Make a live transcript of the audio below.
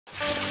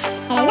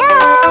Hello?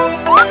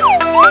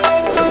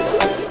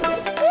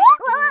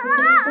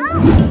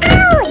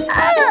 Ouch!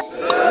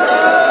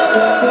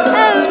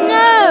 Oh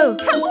no!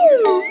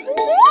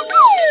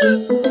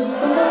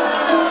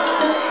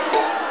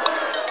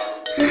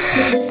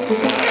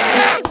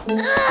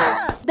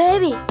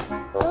 Baby!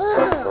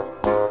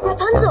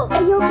 Rapunzel,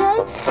 are you okay?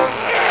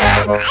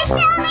 I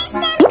feel my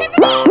stomach is a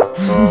bit.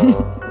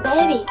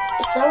 Baby,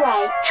 it's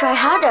alright. Try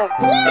harder.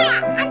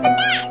 Yeah, I'm the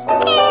best.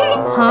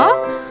 Huh?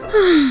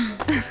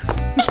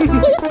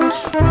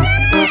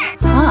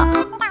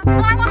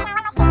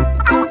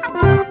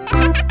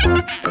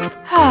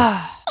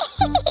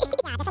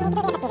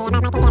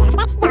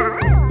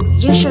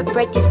 You should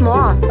practice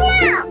more. No,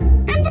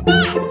 I'm the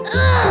best.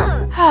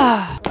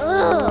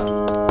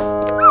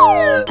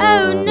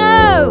 Oh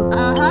no!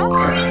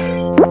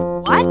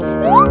 What?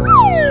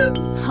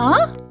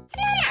 Huh?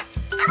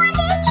 I want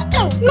to eat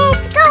chicken.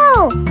 Let's go.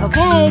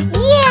 Okay.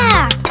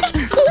 Yeah.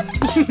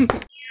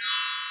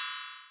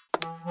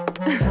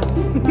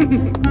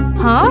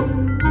 Huh?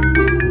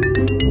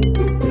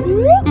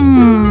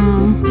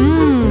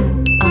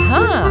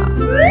 Uh-huh.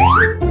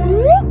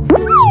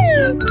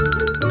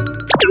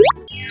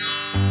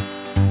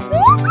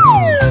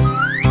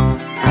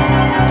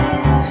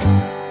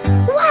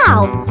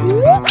 Wow.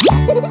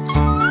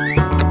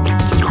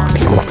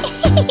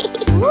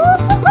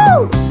 Woohoo!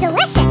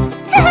 Delicious.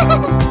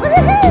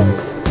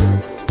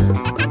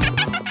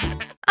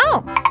 Oh.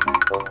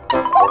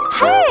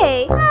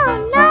 Hey! Oh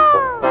no.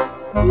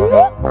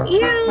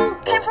 You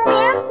came from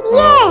here?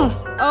 Yes.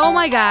 Oh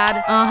my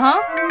god. Uh-huh.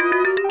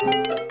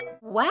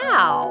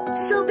 Wow.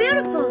 So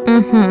beautiful.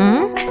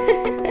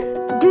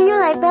 Do you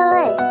like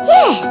ballet?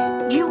 Yes.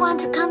 Do you want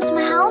to come to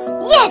my house?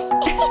 Yes.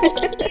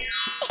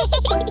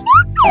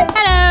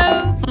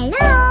 Hello.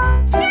 Hello.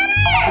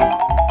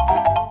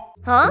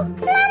 Huh?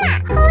 Mama,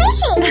 who is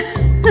she?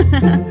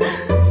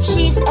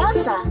 She's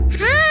Elsa.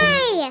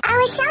 Hi. I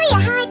will show you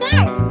how I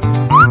dance.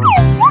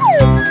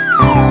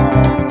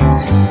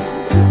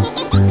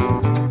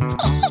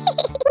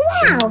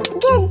 Wow,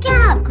 good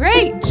job.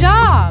 Great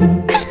job.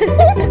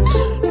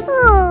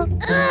 Wow.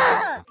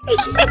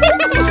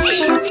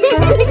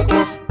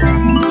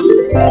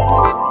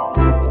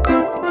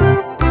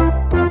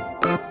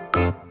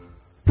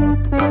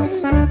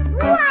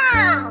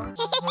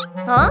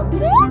 Huh?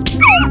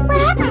 What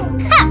happened?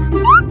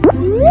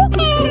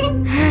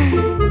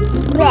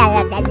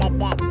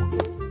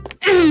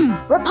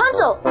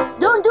 Rapunzel,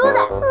 don't do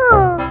that.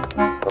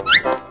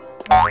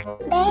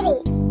 Baby,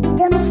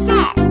 don't be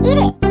sad. Eat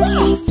it.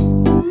 Yes.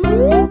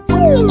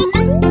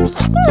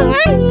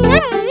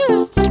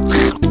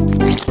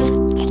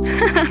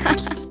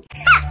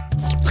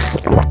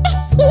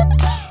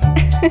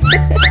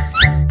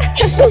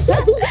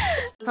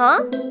 Huh?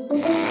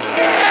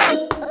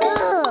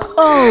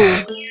 Oh.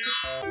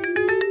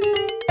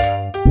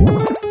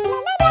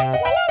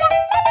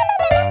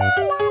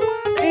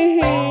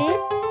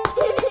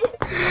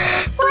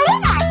 What is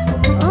that?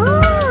 Oh.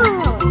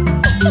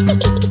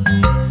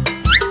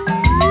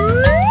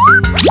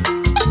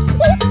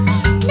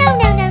 No.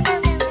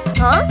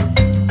 Huh?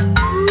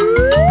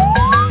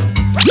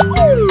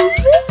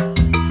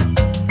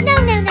 No.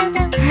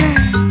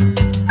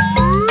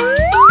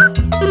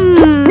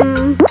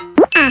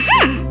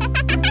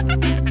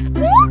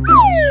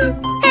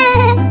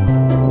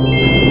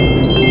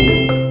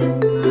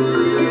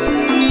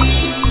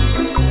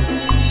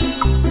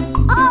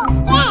 Oh,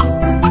 yes.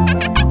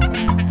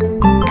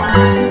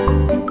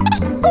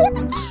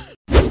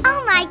 Oh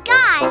my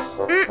gosh.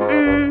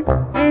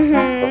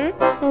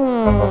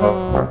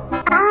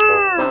 Oh.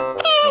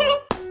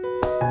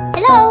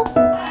 Hello.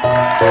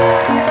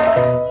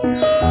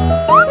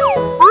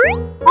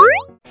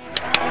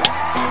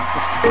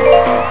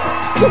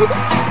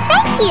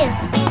 Thank you.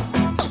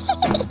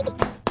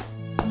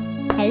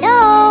 Hello.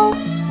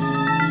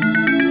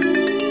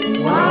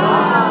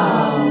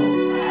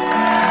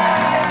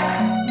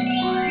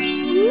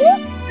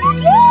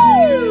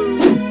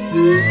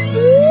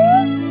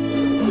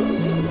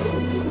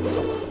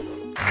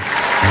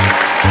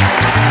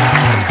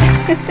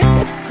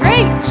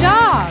 Great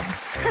job.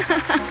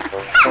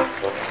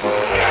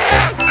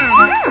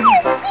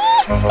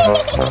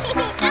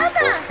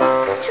 Elsa,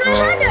 try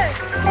harder.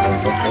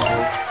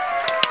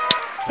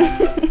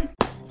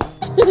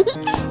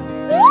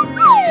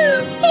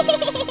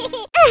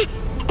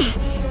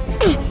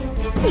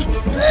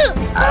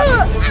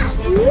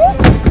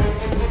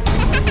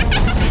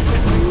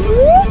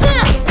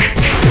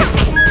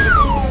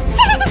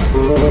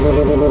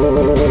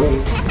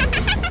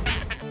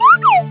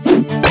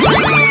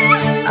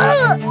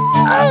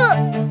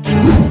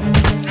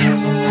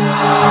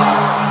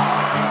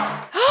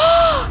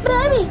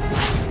 Baby!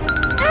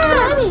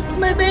 Baby!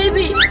 My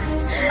baby!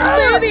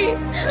 Baby!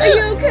 Are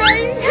you okay?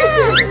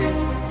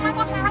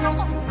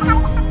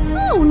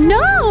 Oh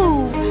no!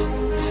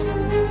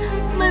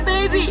 My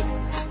baby!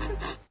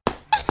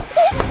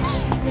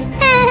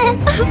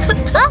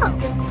 Oh.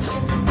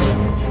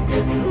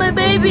 My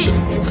baby!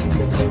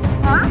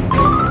 Huh?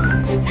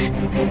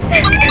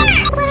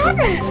 What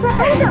happened?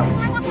 Rapunzel?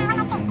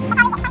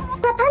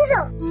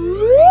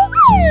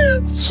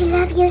 She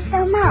loves you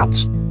so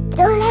much.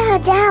 Don't let her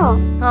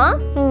down. Huh?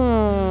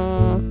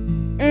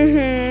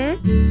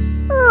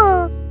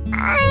 Oh,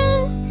 I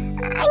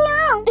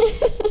know.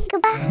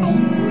 Goodbye.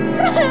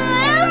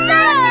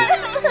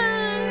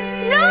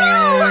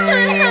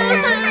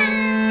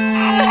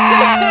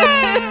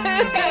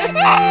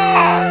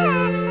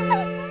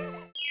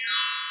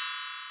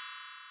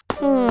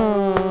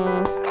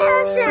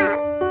 Elsa.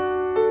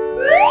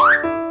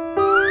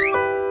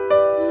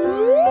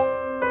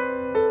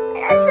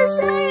 I'm so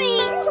sorry.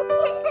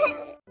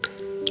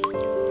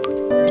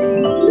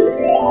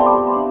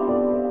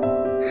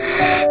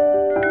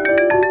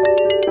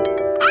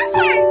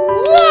 Elsa!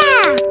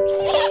 Yeah!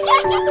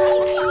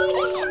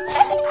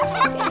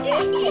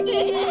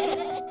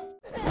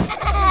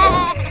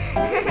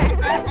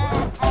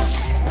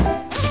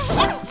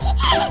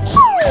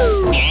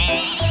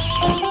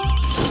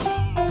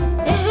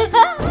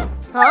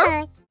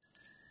 Huh?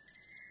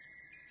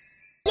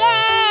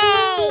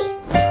 Yay!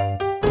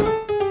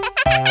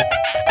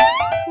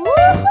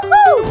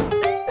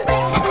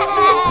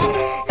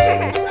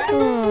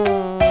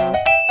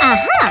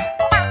 Aha!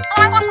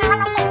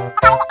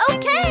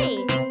 Okay!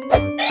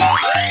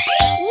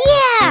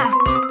 Yeah!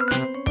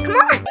 Come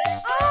on!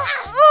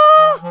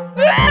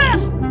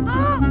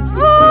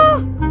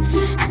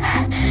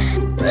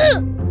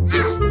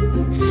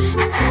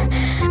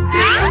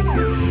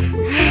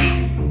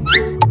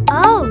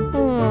 Oh!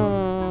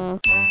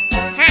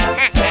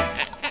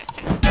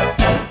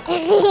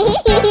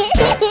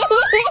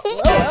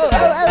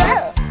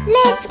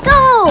 Let's go!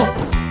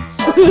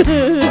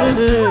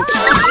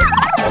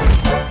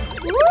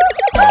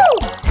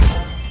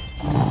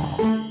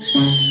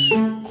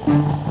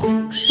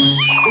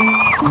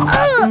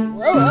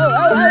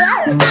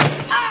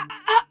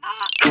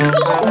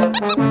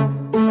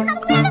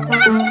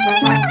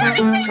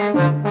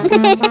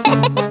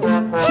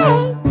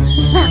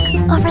 Look,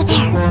 over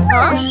there.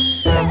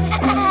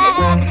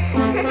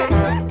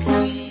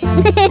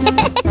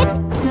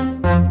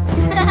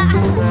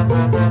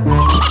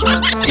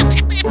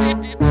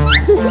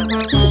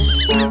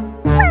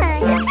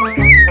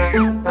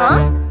 Huh?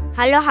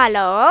 Halo,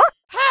 halo.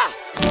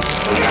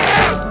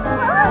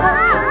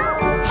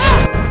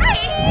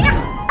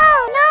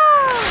 Oh no!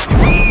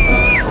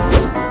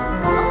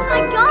 Oh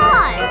my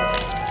god!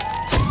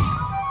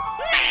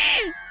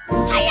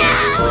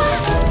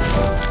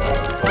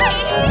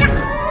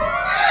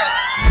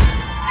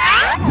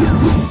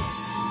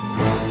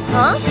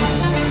 Huh?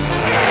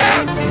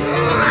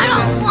 I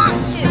don't want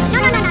to.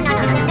 No.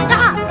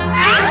 Stop!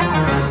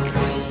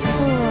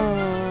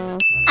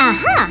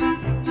 Aha!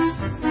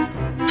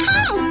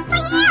 Hey, for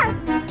you!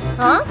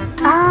 Huh?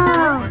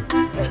 Oh.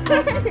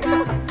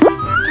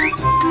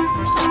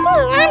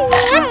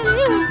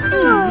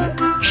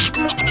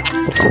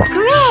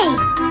 Great!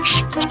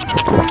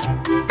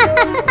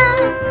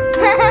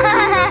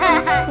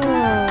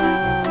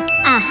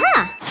 Aha!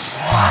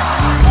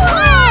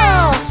 Whoa!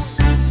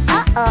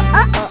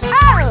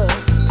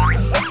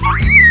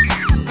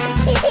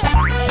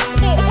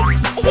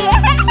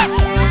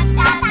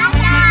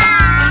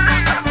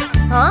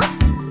 Huh?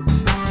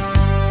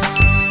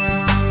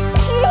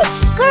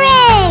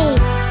 Great!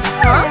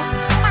 Huh?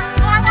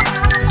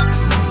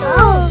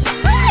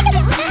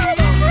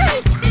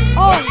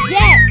 Oh,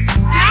 yes.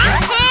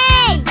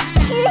 Hey!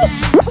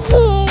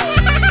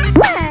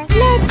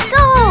 Let's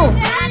go!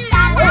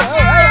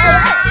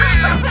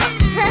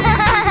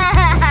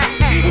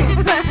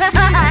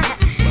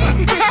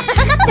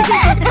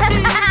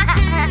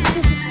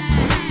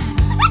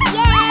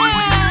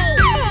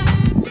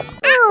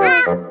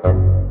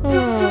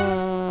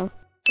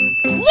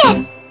 Yes!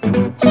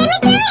 Let me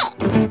do it!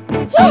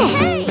 Yes!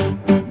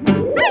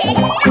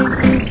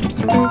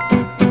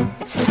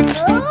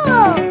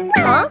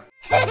 Huh?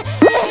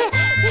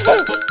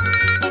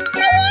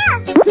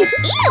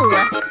 Ew!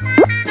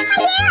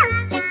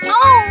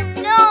 Oh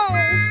no!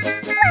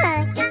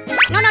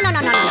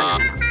 No.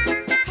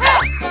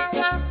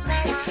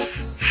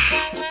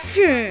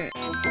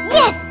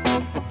 Yes!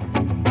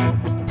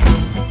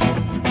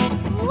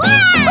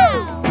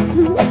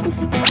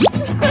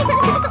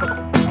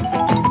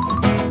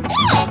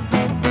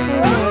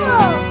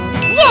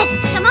 Yes!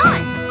 Come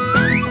on!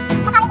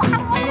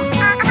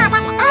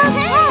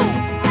 Okay!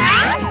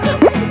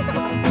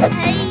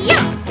 Hey-ya!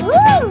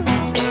 Woo!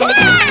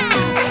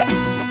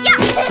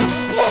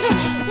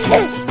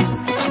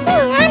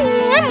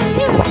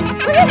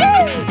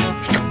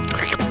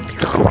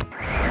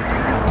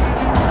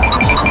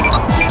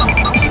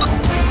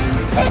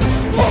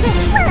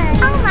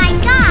 Oh my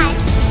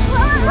gosh!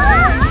 Oh no!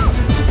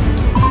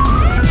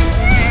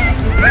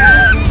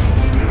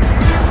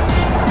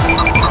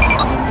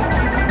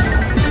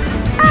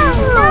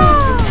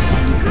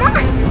 Come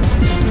on!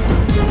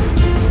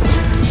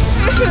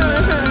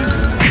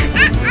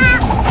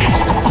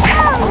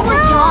 Oh my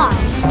gosh!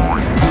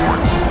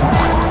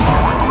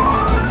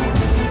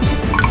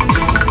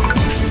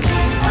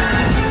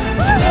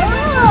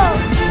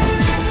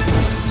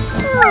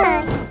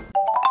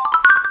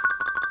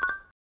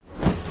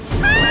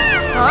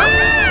 Huh?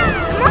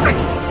 Come on!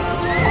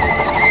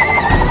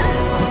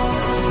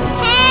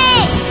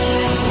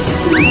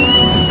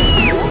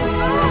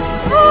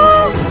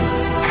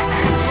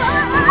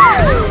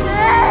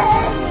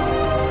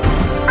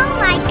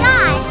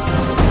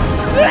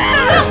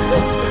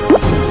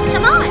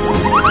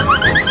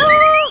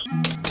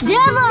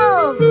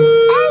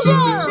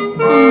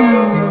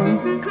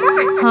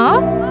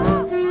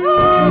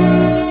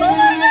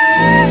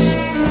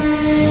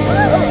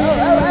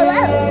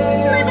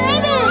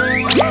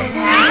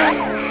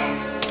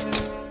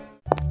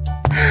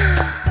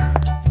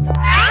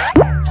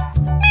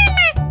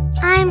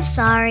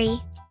 sorry.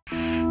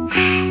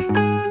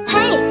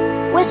 Hey,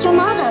 where's your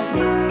mother?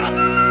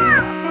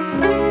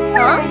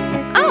 Huh?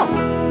 Oh.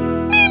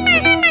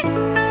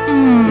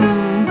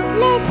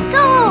 Let's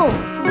go.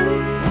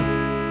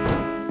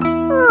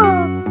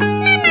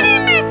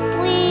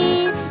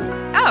 Please.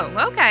 Oh,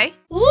 okay.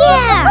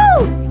 Yeah.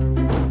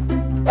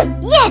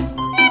 Yes.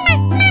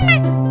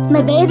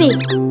 My baby.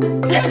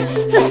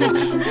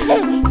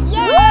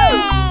 Yay!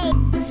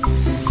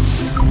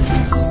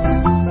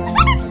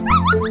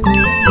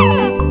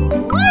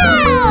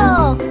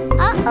 Wow!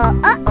 Uh-oh,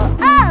 uh-oh,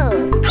 oh!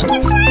 I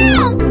can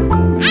fly!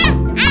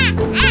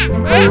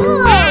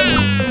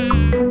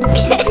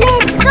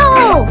 Let's go!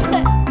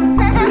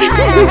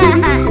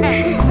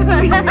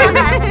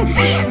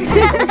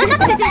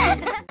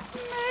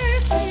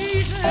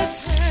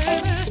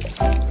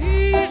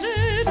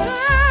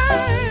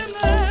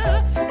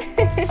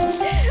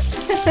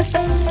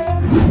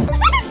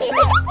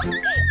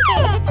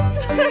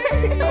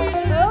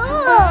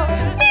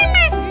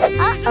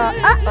 Uh-oh,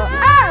 uh-oh,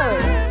 oh!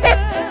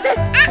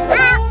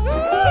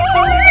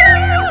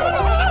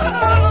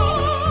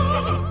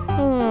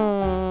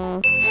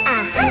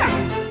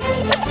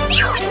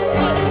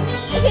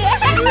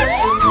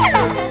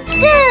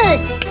 Good!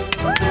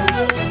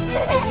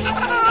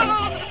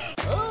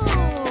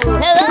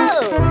 Hello.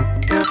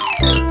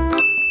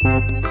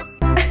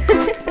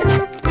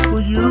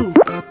 For you.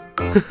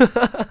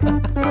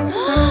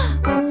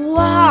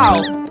 Wow.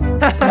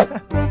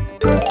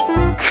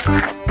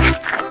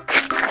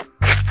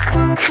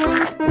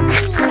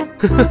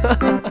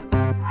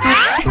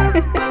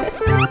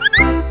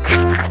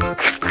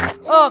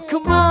 Oh,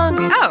 come on.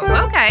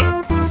 Oh, okay.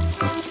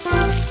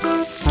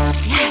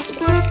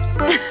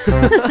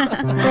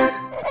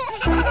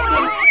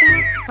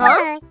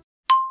 Huh?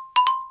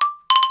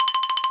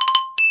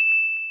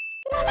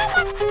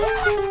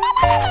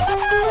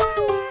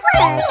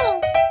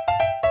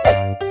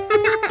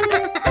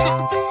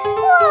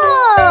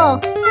 Whoa!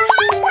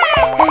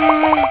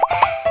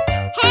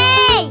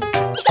 Hey!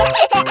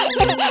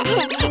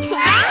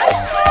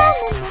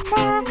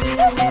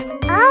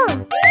 Oh!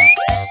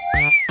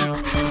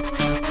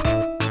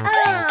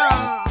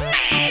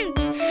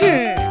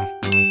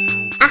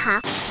 Uh-huh.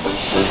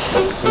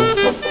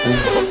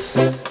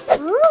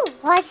 Ooh,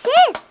 what's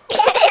this?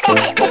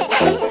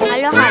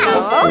 Hello, hello.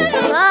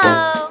 Hello.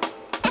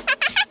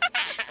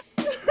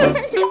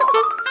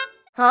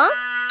 Huh?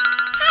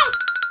 Hey!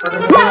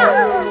 Stop!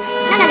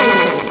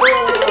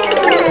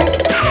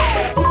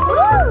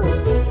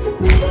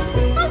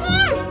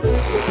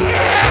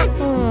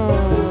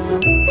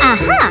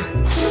 Aha!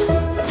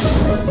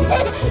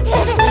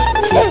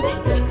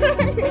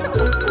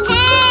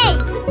 Hey!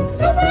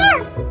 Right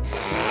there!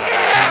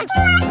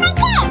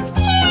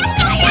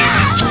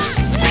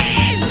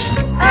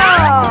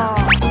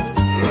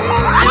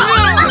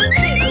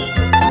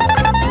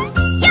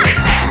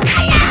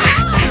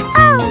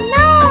 Oh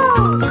no!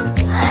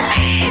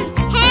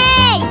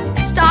 Hey!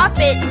 Stop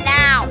it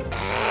now.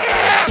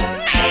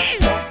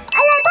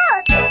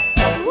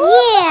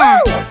 Yeah!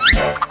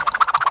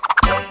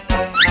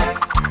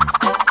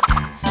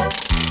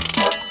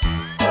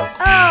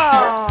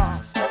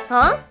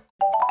 Huh?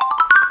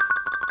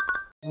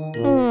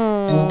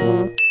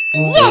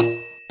 Yes!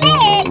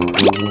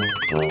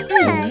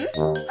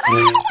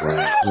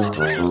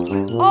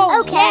 Oh,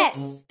 Okay.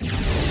 yes.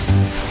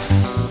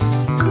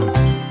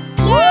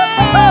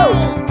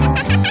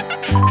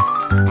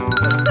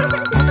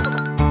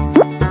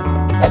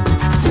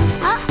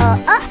 Uh-oh,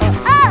 uh-oh,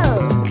 oh!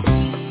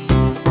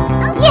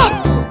 Yes!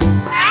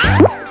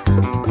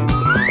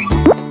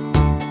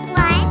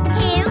 1,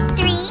 2,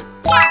 3,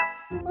 go!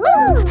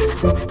 Woo!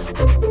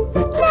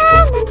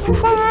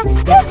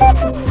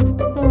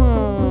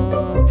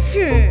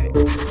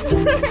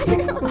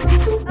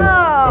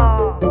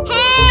 Oh.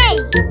 Hey!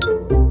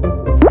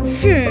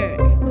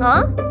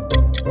 Huh?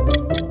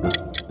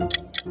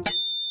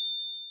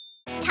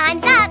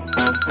 Time's up!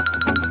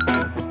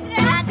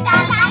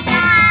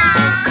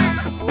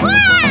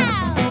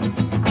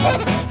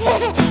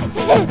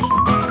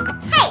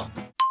 Hey!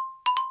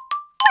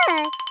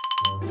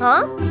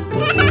 Huh?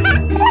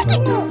 Look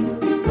at me!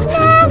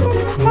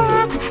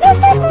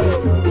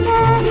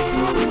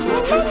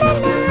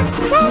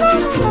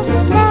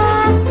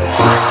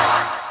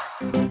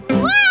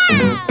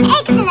 Wow!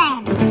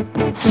 Excellent!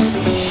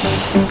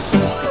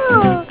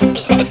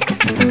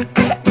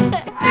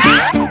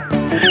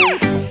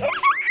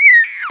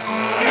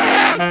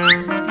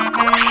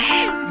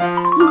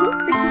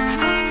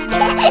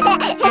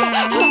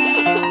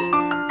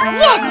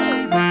 Yes!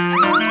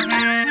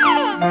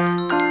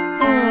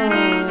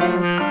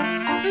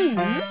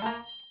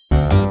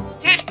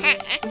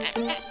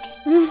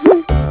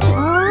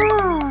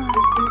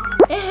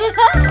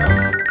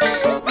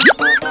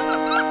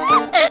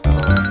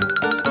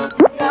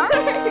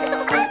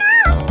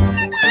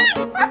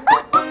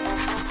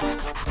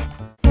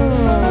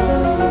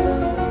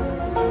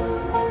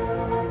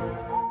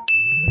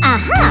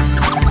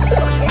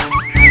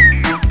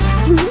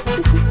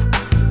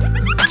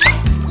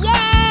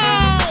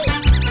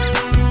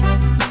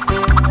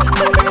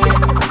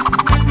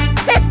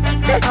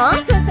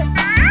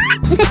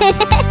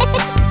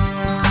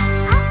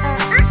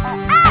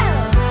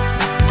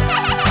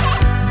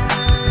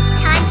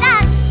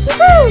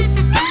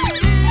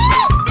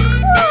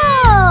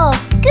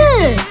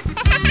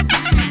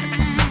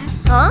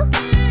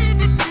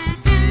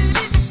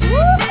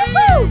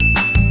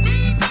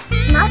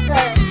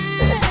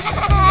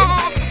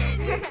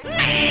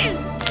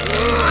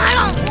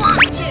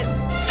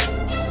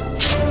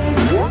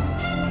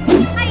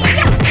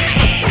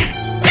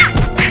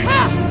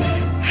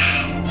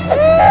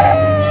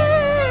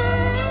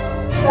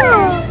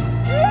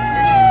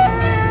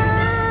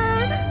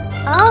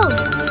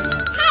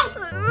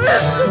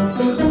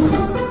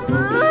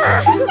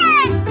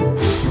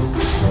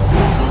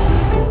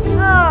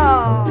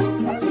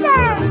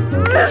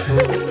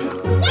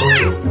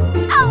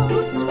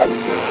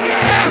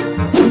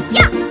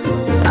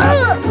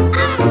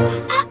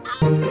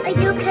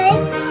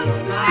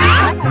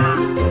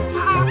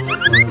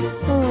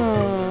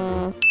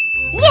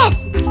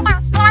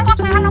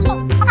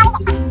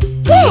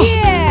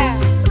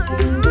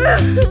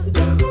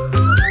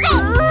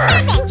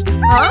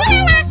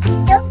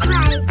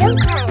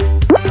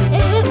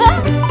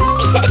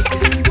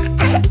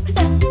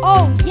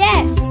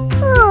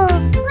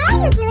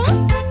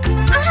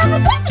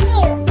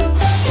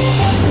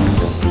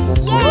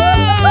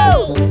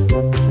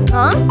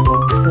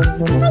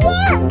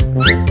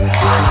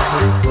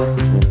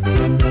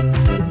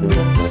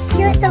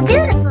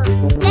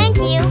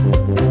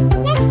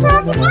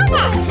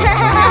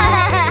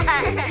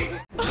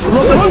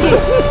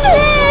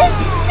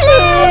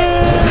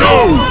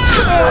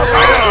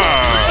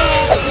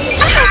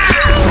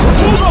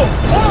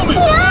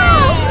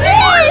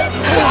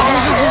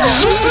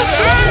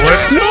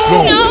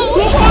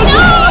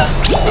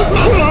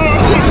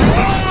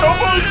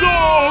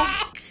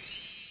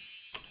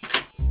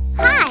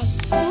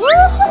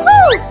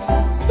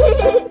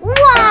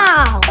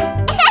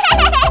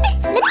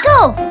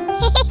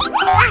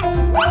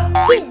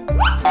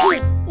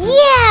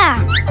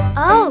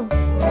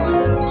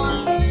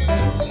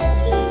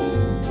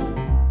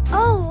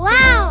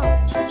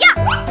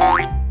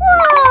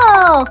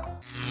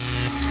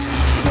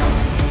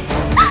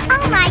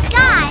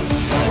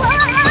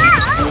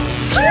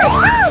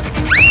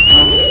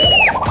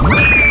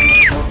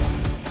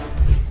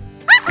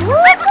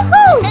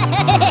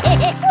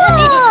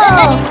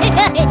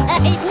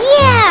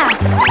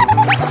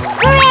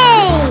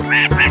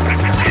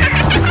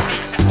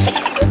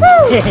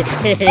 Oh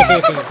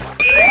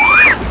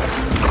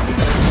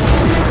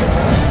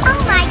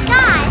my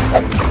gosh!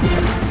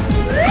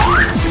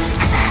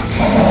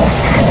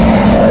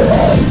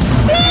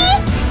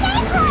 Please,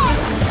 save her!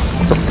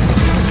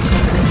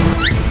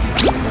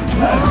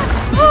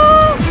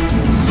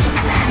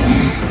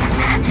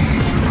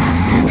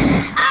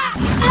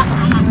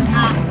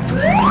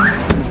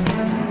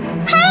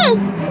 Hey,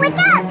 wake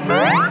up!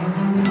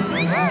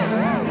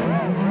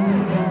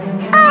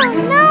 Oh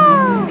no!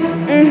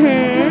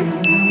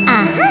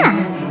 Aha!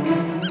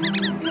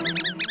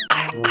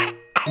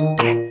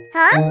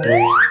 Huh?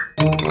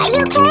 Are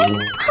you okay?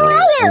 Who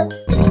are you?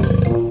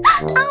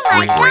 Oh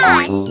my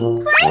gosh!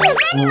 Who is this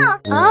animal?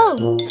 Oh!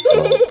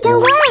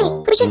 Don't worry,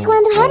 we just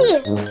want to help you.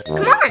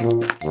 Come on!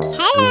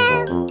 Hello!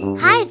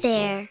 Hi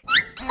there!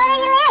 Where do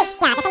you live?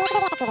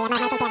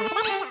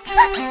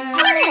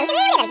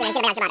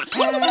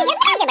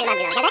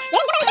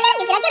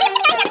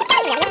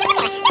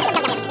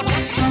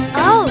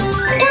 Oh!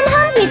 Come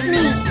home with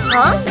me!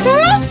 Huh?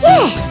 Really?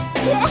 Yes!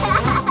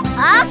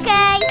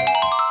 Okay!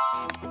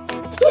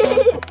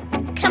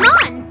 Come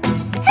on!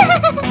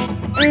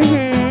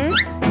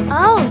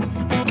 Oh,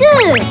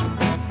 good!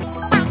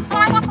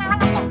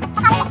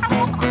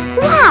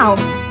 Wow!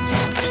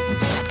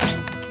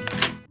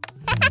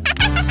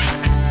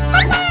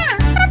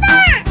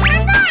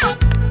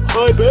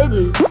 Hi,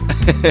 baby.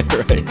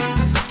 Right.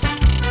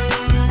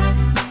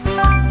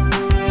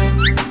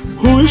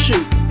 Who is she?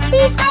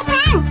 She's my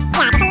friend!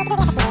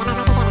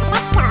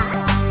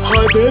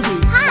 Hi, baby.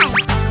 Hi!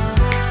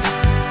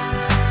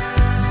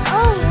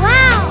 Oh,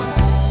 wow!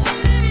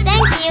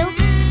 Thank you!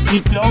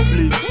 Sit down,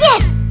 please.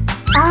 Yes!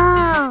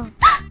 Oh!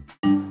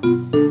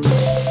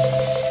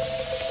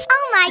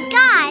 Oh my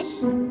gosh!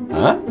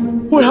 Huh?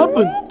 What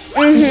happened?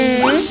 What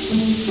happened?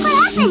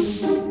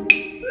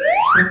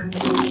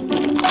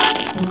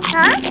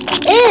 Huh?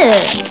 Ew!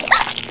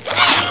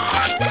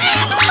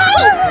 Hey,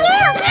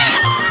 you!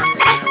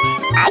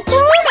 I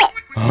can eat it!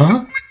 Huh?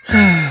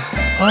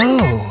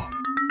 Oh.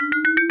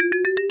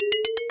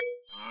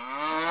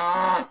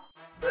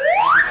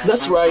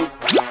 That's right.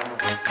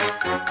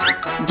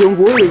 Don't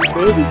worry,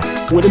 baby.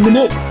 Wait a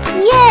minute.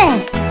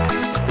 Yes!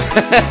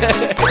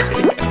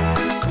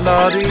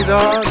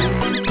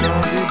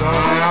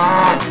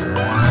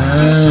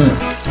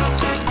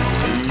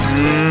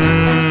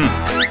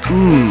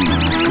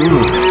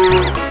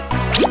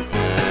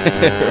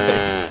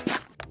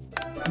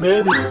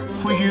 Baby,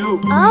 for you.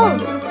 Oh,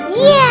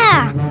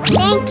 yeah!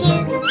 Thank you.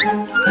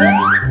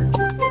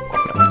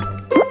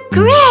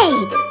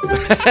 Great!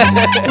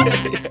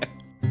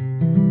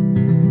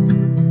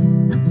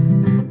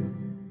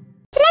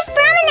 Let's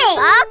promenade!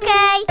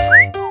 Okay.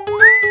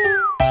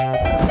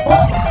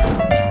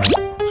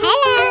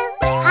 Hello.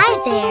 Hi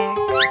there.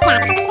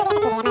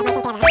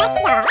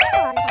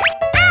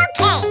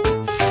 Okay.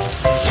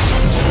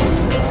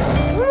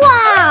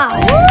 Wow!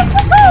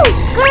 Woo-hoo-hoo!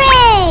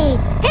 Great!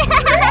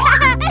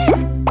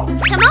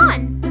 Come on.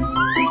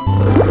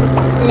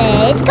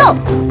 Let's go.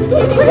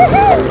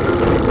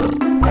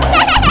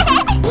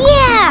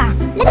 Yeah!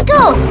 Let's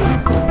go.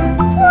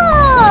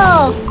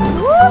 Whoa!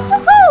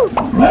 Woo-hoo-hoo!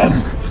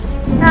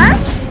 Huh?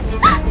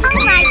 Oh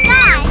my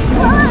gosh!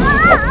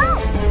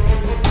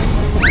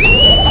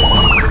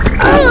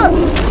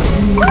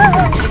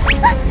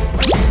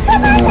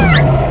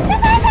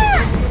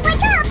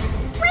 Wake up!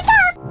 Wake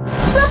up!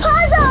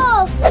 Rapunzel!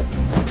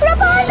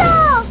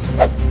 Rapunzel!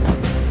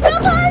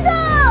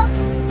 Rapunzel!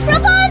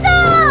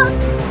 Rapunzel!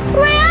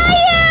 Where are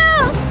you?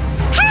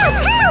 Help!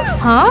 Help!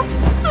 Huh?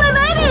 My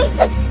baby!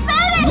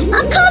 Baby!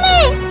 I'm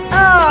coming!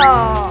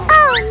 Oh!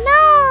 Oh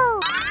no!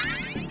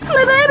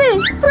 My baby!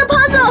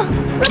 Rapunzel!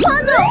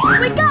 Rapunzel!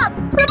 Wake up!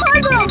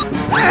 Rapunzel!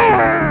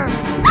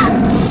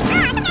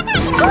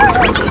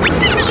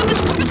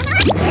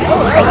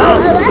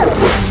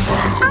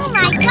 Oh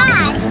my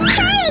gosh!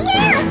 Hey,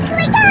 you!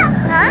 Wake up!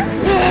 Huh?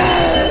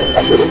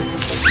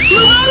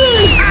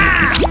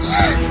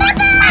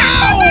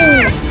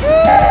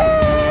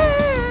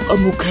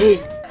 I'm okay.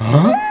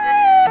 Huh?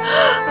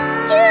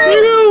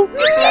 You!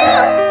 It's you!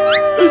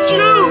 It's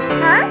you!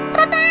 Huh?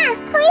 Papa!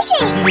 Who is she?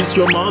 This is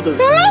your mother.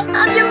 Really?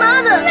 I'm your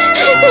mother!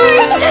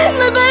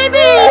 My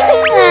baby!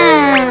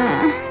 Mama!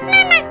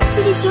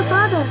 This is your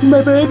father.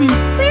 My baby.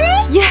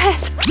 Really?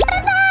 Yes.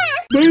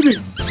 Baby.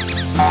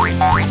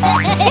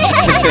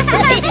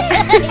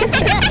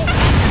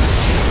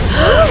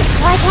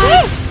 What's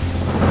it?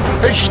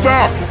 Hey,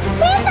 stop!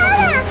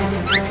 Grandfather!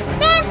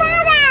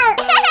 Grandfather!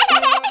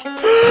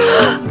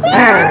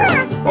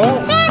 Oh,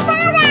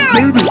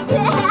 Baby.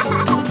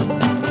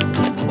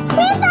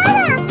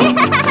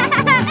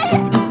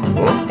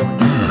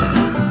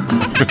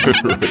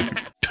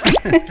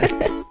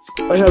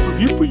 I have a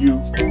gift for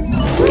you.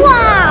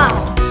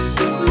 Wow!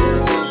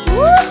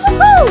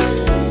 Woo-hoo-hoo!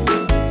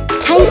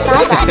 Thanks,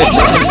 Baba.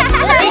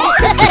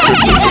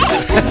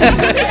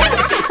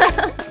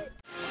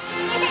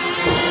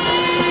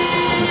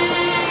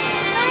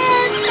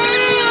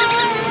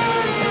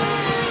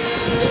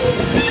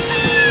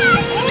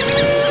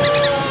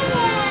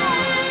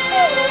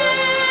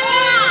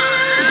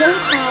 Don't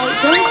cry,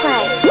 don't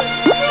cry.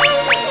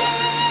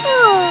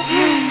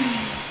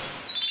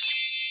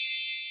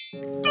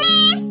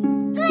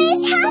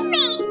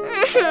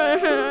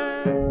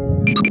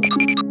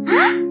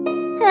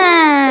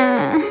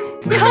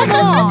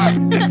 Come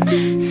on.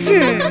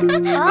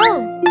 Oh.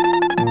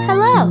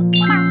 Hello.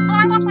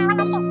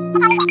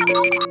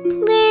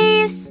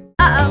 Please.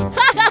 Uh-oh.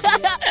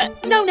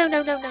 No.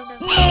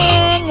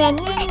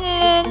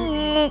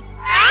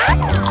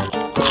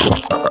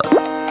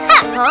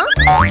 Huh?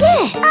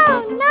 Yes.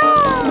 Oh no.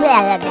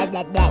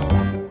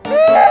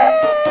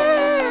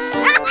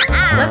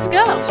 Let's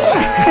go.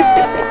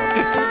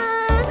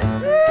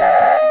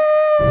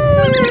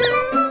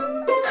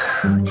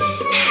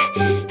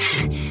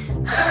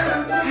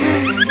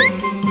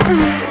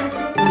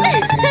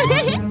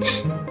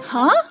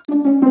 Huh?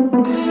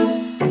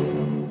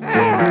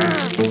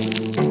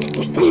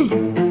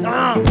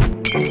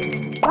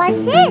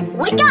 What's this?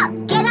 Wake up!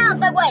 Get out of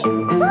my way!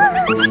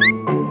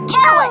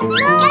 Get away!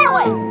 Get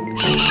away!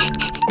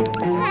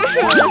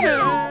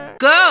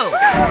 Go.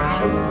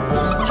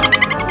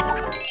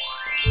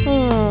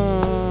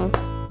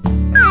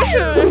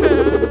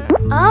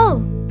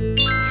 Oh.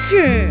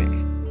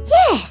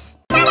 Yes.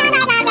 No.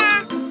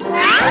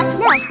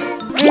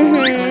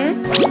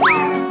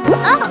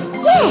 Oh,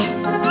 yes.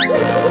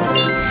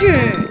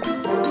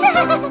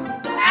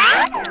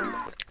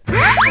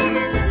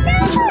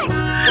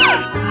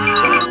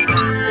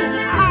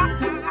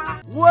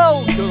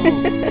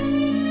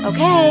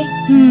 Okay.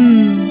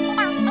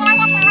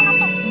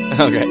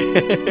 Okay.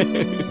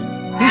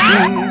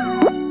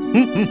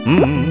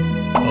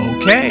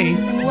 Okay.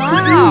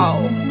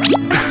 Wow.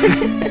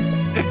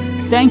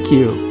 Thank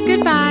you.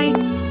 Goodbye.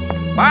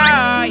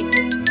 Bye.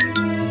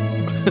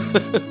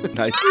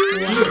 Nice.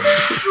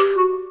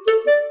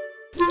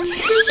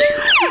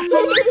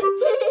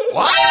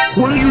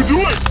 What are you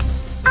doing?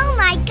 Oh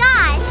my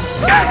gosh.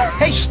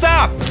 Hey,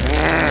 stop!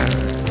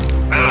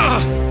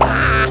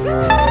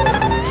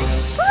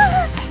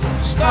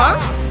 Stop!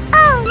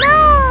 Oh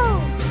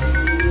no.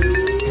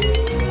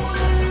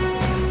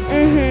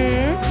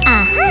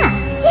 Aha.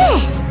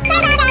 Yes.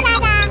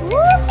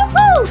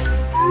 Woo-hoo-hoo.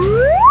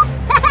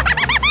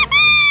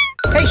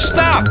 Hey,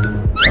 stop!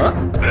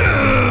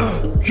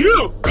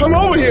 You, come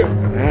over here.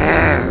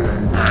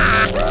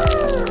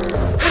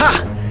 Ha!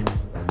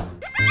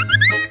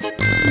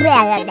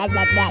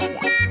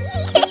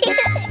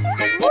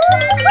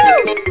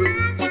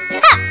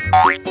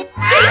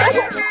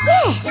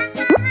 Yes!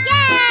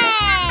 Yay!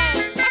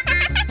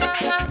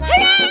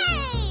 Hooray!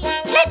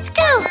 Let's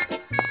go!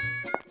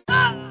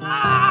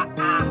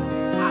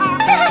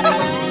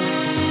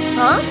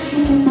 Huh?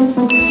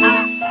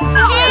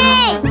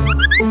 Hey!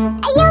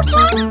 Are you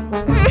okay?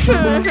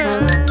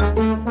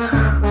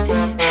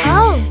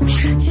 Oh.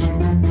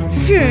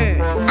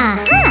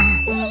 Aha!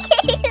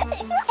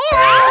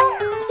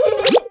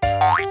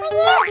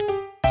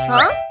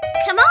 Huh?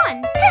 Come on!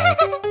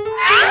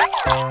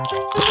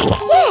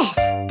 Yes!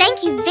 Thank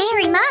you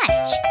very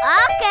much!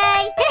 Okay!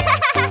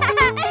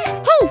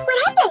 Hey, what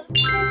happened?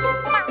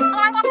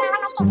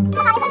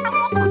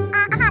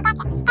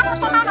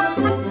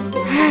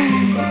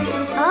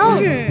 Oh!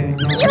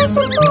 You're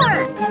so poor!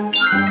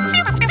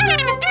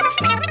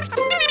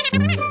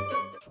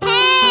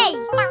 Hey!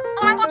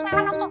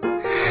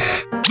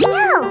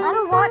 No, I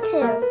don't want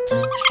to.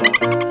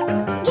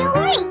 Don't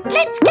worry,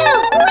 let's go!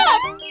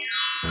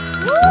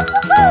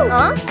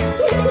 Huh?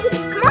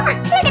 Come on,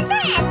 look at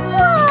that!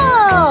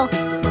 Whoa!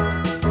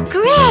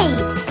 Great!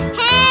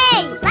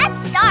 Hey, let's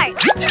start!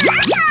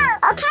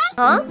 Okay?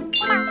 Huh?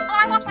 No.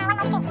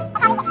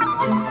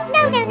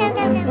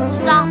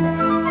 Stop.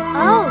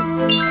 Oh.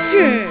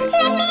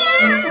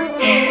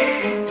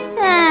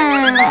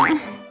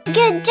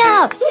 Good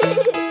job!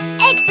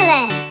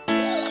 Excellent!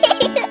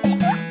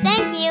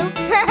 Thank you!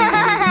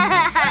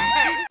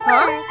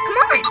 Huh? Come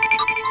on!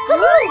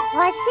 Woohoo!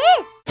 What's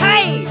this?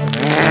 Hey!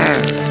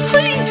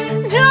 Please,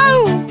 no!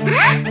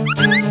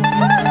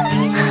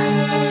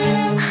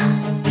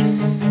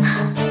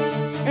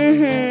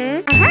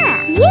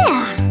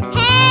 Yeah!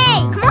 Hey!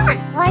 Come on!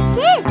 What's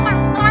this?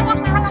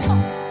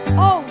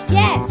 Oh,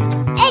 yes!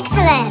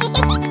 Excellent!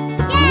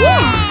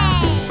 Yay!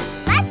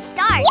 Let's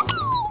start!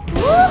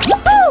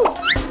 Woo-hoo-hoo!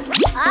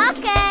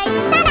 Okay!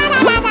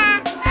 Da-da-da-da-da!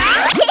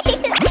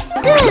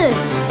 Good!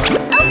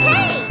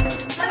 Okay!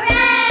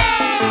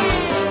 Hooray!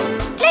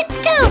 Let's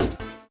go!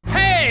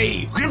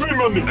 Hey! Give me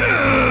money.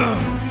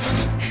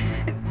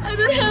 I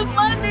don't have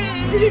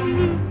money!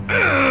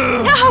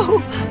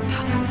 No!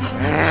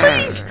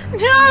 Please,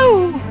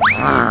 no!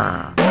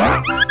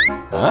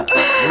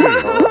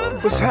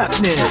 What's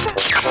happening?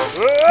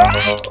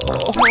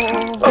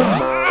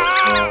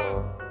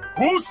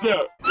 Who's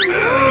that?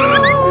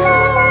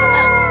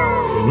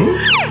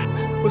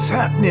 What's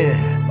happening?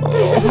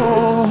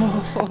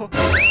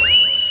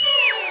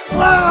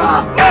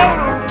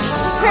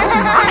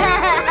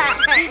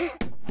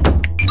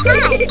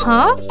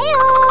 Huh?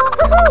 Hey-oh!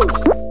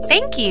 Woohoo!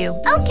 Thank you.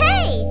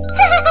 Okay!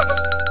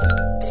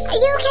 Are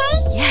you okay?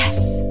 Yes.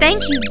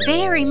 Thank you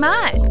very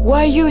much.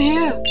 Why are you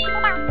here?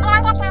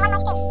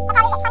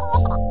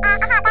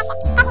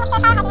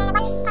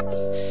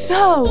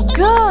 So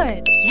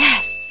good!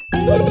 Yes.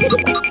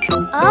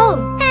 Oh!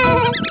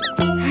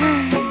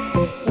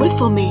 Wait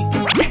for me.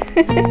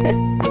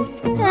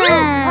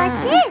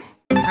 What's this?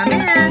 Huh? Come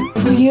in.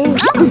 For you.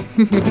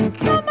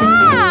 Come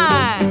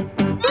on.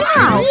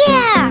 Wow.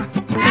 Yeah.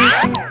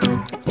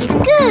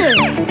 Good.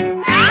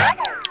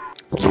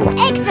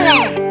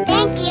 Excellent.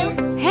 Thank you.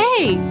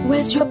 Hey.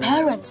 Where's your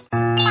parents?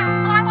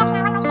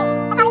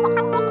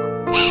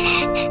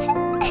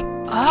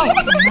 Oh,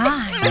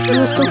 my.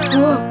 You're so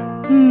poor.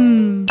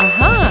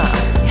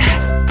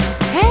 Yes.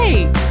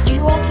 Hey. Do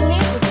you want to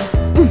live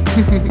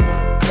with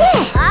me?